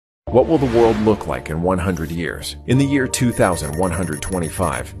What will the world look like in 100 years? In the year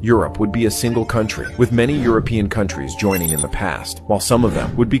 2125, Europe would be a single country, with many European countries joining in the past, while some of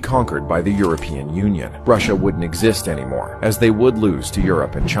them would be conquered by the European Union. Russia wouldn't exist anymore, as they would lose to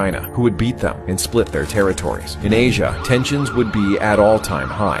Europe and China, who would beat them and split their territories. In Asia, tensions would be at all-time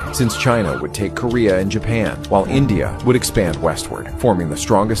high, since China would take Korea and Japan, while India would expand westward, forming the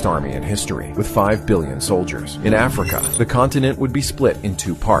strongest army in history, with 5 billion soldiers. In Africa, the continent would be split in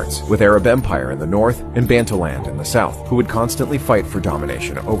two parts, with Arab Empire in the north and Bantoland in the south, who would constantly fight for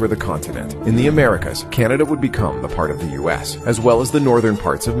domination over the continent. In the Americas, Canada would become the part of the US, as well as the northern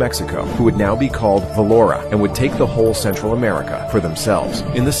parts of Mexico, who would now be called Valora, and would take the whole Central America for themselves.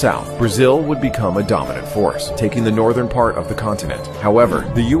 In the south, Brazil would become a dominant force, taking the northern part of the continent.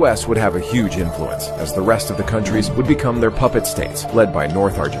 However, the US would have a huge influence, as the rest of the countries would become their puppet states, led by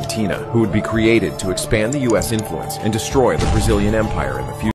North Argentina, who would be created to expand the US influence and destroy the Brazilian Empire in the future.